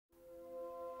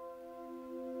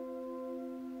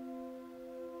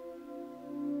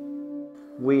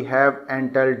we have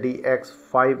Entel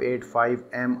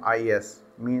DX585M-IS,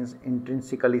 means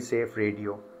intrinsically safe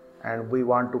radio, and we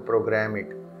want to program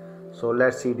it. So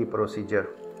let's see the procedure.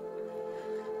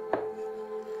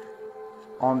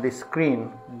 On the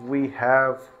screen we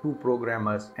have two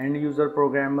programmers, end user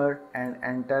programmer and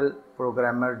Entel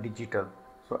programmer digital.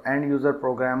 So end user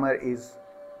programmer is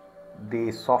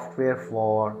the software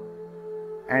for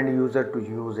end user to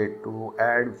use it to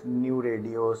add new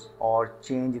radios or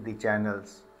change the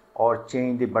channels or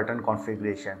change the button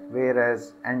configuration,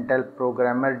 whereas Entel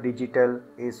programmer digital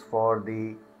is for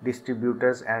the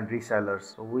distributors and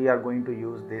resellers. So we are going to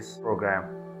use this program.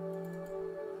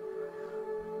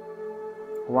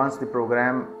 Once the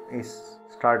program is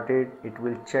started, it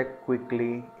will check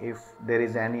quickly if there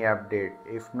is any update.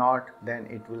 If not, then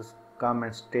it will come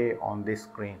and stay on this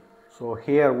screen. So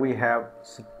here we have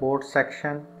support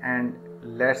section and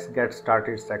let's get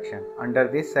started section. Under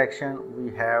this section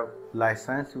we have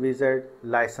license wizard,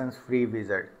 license free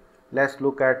wizard. Let's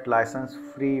look at license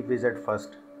free wizard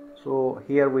first. So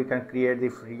here we can create the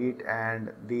fleet,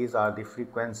 and these are the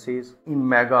frequencies in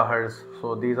megahertz.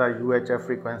 So these are UHF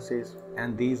frequencies,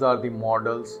 and these are the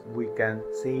models we can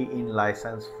see in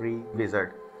license free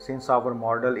wizard. Since our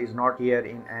model is not here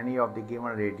in any of the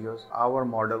given radios, our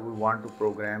model we want to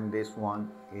program, this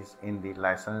one is in the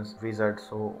license wizard,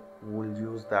 so we'll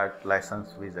use that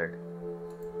license wizard.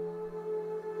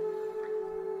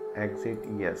 Exit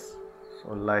yes.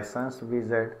 So license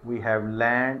wizard, we have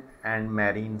land and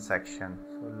marine section.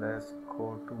 So let's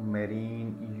go to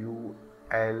marine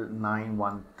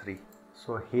UL913.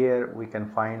 So here we can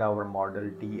find our model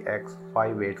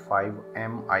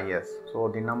DX585M-IS. So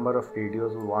the number of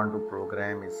radios we want to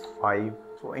program is 5.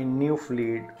 So in new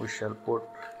fleet we shall put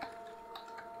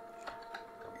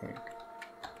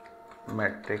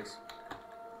matrix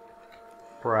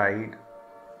pride,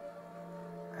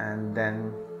 and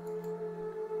then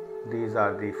these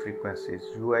are the frequencies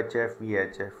UHF,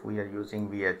 VHF. We are using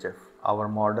VHF. Our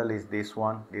model is this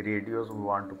one. The radios we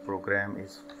want to program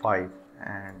is 5,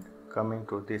 and coming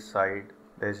to this side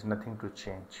there is nothing to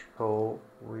change. So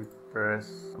we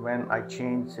press, when I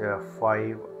change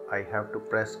 5 I have to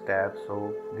press tab,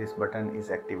 so this button is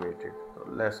activated. So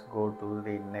let's go to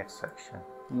the next section.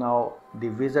 Now the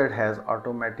wizard has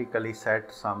automatically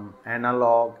set some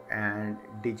analog and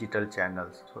digital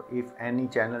channels. So if any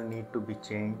channel need to be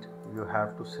changed, you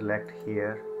have to select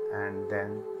here and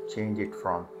then change it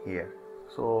from here.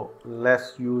 So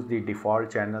let's use the default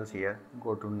channels here.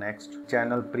 Go to next.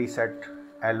 Channel preset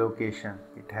allocation.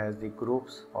 It has the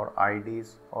groups or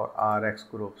IDs or RX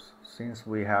groups. Since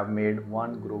we have made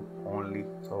one group only,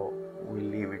 so we'll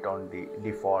leave it on the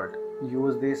default.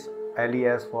 Use this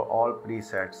alias for all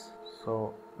presets.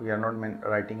 So we are not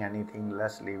writing anything.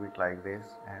 Let's leave it like this,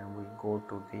 and we go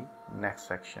to the next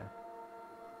section.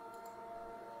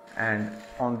 And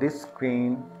on this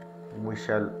screen we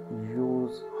shall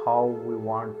use how we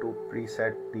want to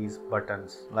preset these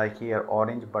buttons. Like here,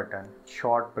 orange button,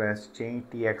 short press, change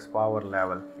TX power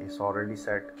level is already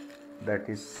set, that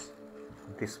is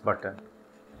this button.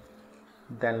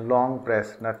 Then long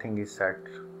press, nothing is set.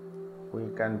 We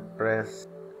can press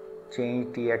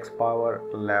change TX power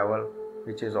level,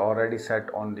 which is already set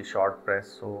on the short press.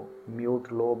 So mute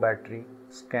low battery,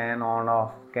 scan on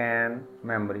off, scan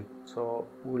memory. So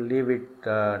we'll leave it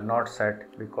not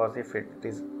set, because if it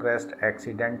is pressed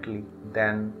accidentally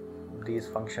then these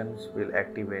functions will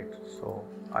activate. So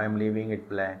I am leaving it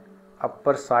blank.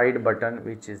 Upper side button,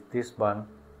 which is this one,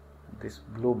 this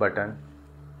blue button,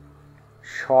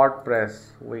 short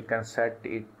press, we can set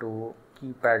it to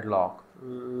keypad lock.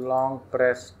 Long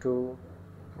press to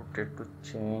put it to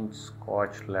change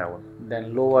scotch level.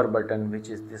 Then lower button, which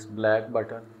is this black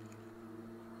button,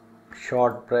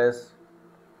 short press,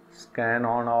 scan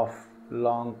on off,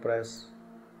 long press,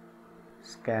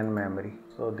 scan memory.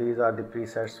 So these are the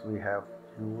presets we have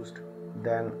used.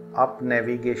 Then up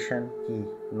navigation key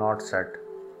not set,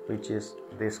 which is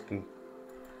this key,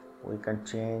 we can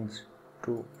change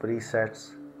to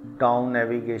presets. Down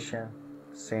navigation,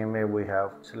 same way we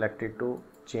have selected to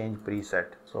change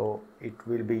preset. So it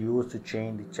will be used to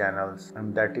change the channels,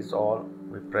 and that is all.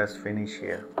 We press finish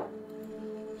here.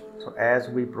 So as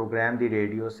we program the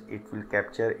radios, it will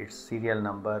capture its serial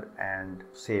number and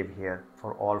save here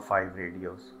for all 5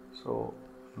 radios. So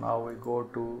now we go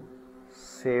to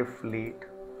save fleet,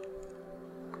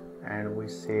 and we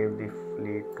save the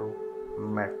fleet to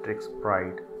matrix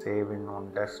pride, save in on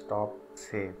desktop,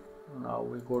 save. Now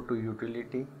we go to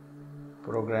utility,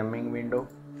 programming window,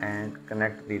 and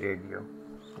connect the radio.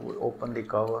 So we open the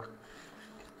cover,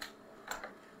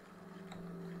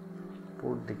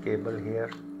 put the cable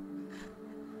here,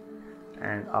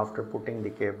 and after putting the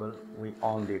cable we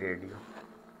on the radio.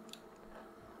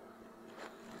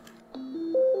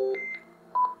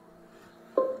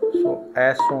 So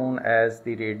as soon as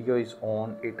the radio is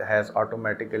on, it has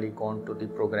automatically gone to the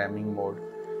programming mode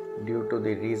due to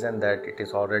the reason that it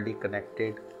is already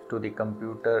connected to the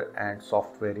computer and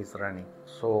software is running.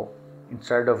 So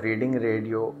instead of reading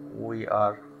radio, we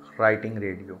are writing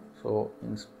radio. So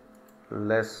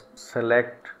let's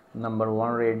select number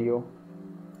 1 radio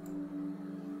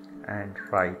and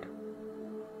write.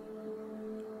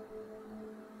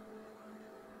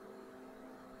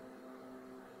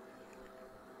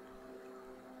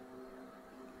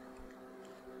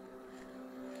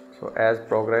 So as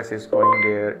progress is going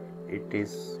there, it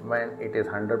is when it is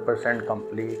 100%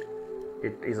 complete,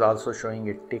 it is also showing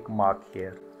a tick mark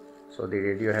here. So the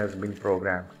radio has been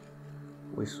programmed.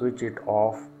 We switch it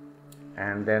off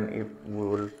and then we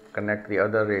will connect the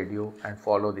other radio and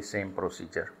follow the same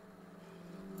procedure.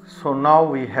 So now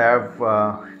we have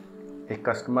a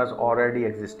customer's already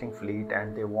existing fleet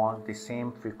and they want the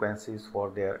same frequencies for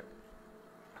their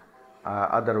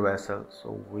other vessels.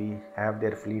 So we have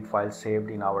their fleet file saved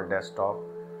in our desktop.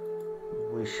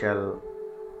 We shall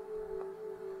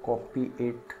copy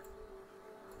it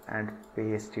and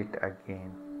paste it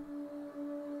again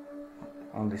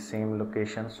on the same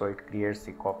location, so it creates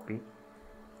the copy.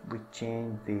 We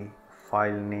change the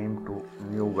file name to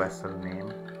new vessel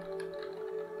name,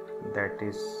 that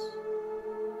is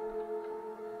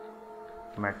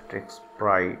Matrix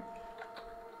Pride,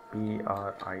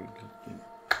 P-R-I-D-E,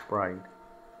 Pride.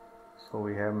 So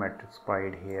we have Matrix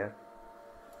Pride here.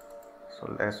 So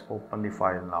let's open the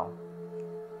file now.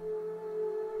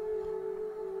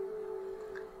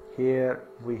 Here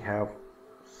we have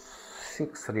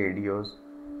 6 radios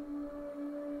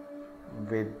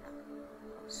with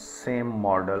same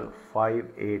model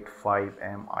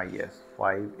 585M-IS,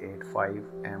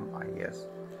 585M-IS.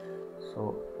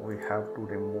 So we have to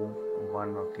remove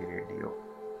one of the radio.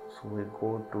 So we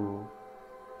go to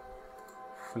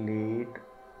fleet,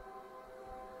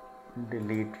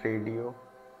 delete radio,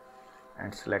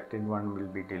 and selected one will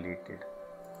be deleted.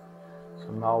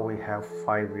 So now we have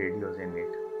 5 radios in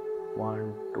it.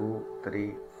 1, 2,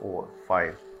 3, 4,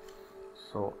 5.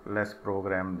 So let's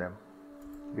program them.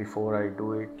 Before I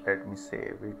do it, let me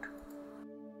save it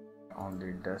on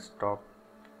the desktop.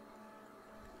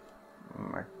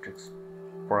 Matrix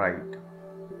Pride,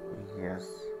 yes,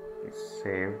 it's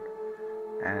saved.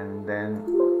 And then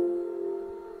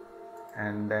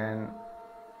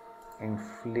in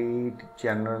fleet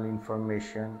general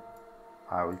information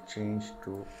I will change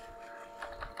to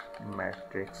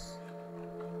Matrix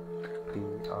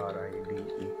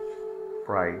Pride,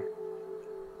 Pride.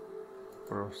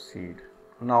 Proceed.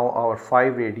 Now our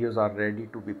 5 radios are ready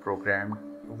to be programmed.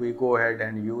 We go ahead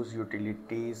and use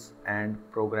utilities and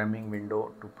programming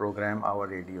window to program our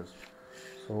radios.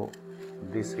 So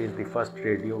this is the first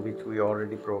radio which we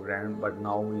already programmed, but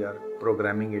now we are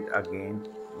programming it again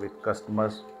with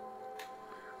customers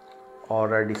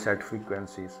already set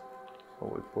frequencies. So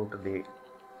we put the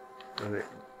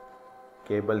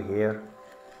cable here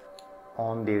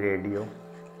on the radio.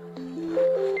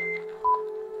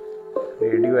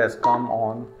 Radio has come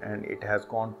on and it has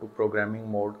gone to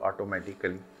programming mode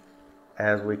automatically.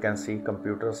 As we can see,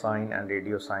 computer sign and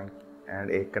radio sign and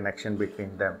a connection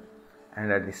between them,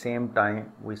 and at the same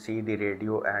time we see the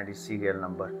radio and its serial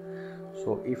number.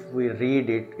 So if we read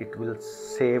it, it will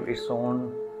save its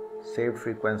own saved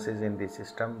frequencies in the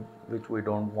system, which we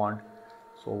don't want.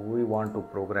 So we want to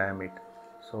program it.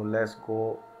 So let's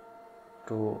go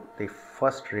to the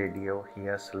first radio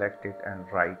here, select it and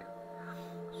write.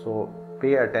 So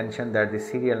pay attention that the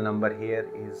serial number here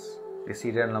is the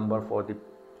serial number for the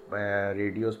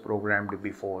radios programmed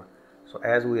before. So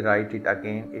as we write it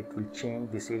again, it will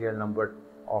change the serial number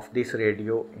of this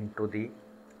radio into the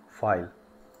file.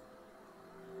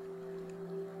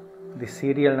 The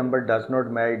serial number does not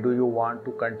matter. Do you want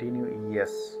to continue?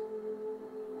 Yes.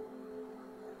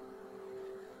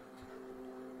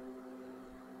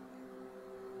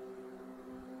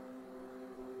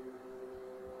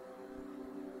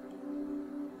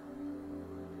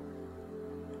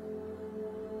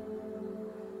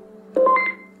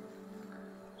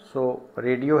 So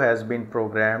radio has been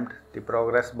programmed. The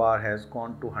progress bar has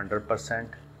gone to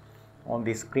 100%. On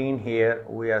the screen here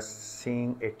we are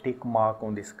seeing a tick mark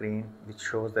on the screen which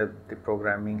shows that the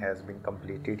programming has been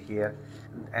completed here,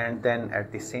 and then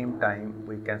at the same time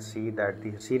we can see that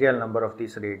the serial number of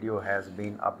this radio has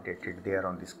been updated there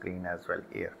on the screen as well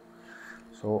here.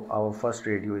 So our first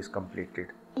radio is completed.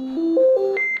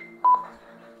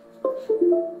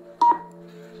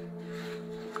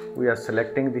 we are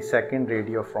selecting the second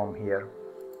radio from here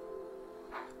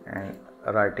and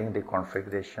writing the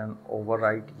configuration.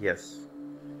 Overwrite yes,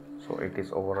 so it is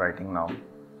overwriting now.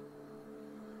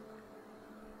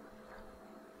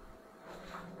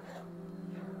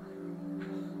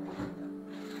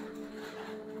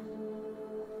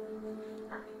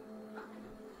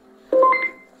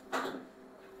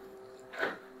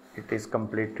 It is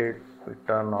completed. We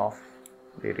turn off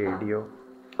the radio,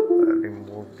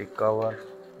 remove the cover.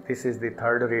 This is the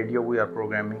third radio we are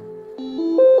programming.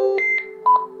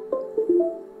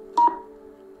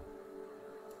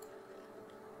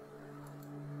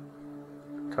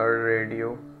 Third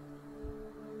radio,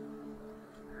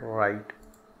 right,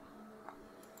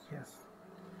 yes.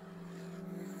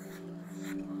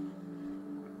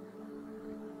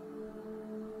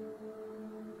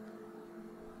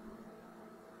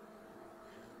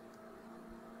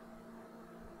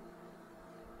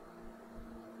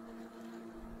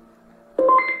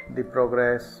 The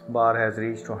progress bar has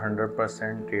reached to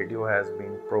 100%. Radio has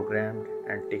been programmed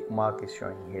and tick mark is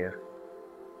showing here.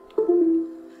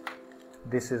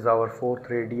 This is our fourth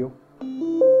radio.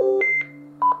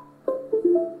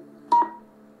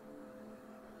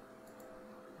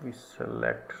 We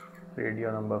select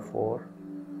radio number 4,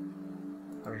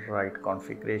 write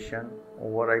configuration,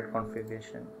 override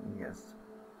configuration, yes.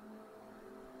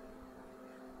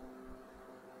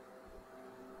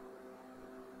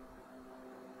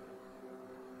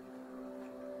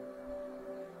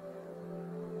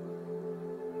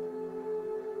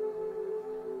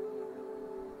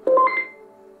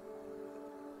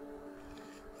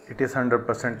 It is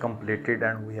 100% completed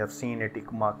and we have seen a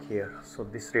tick mark here. So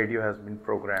this radio has been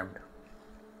programmed.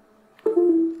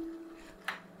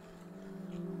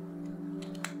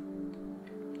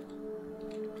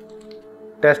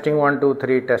 Testing 1 2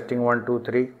 3, testing 1 2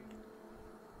 3.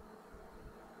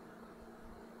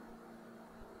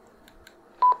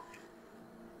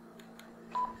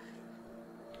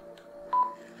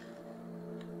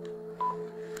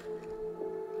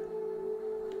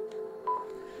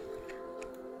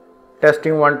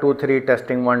 Testing 1 2 3,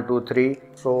 testing 1 2 3.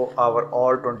 So our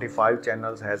all 25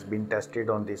 channels has been tested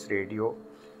on this radio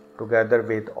together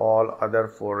with all other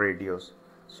 4 radios.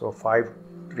 So 5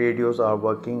 radios are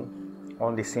working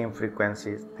on the same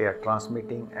frequencies. They are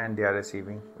transmitting and they are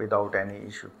receiving without any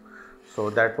issue. So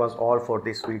that was all for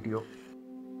this video.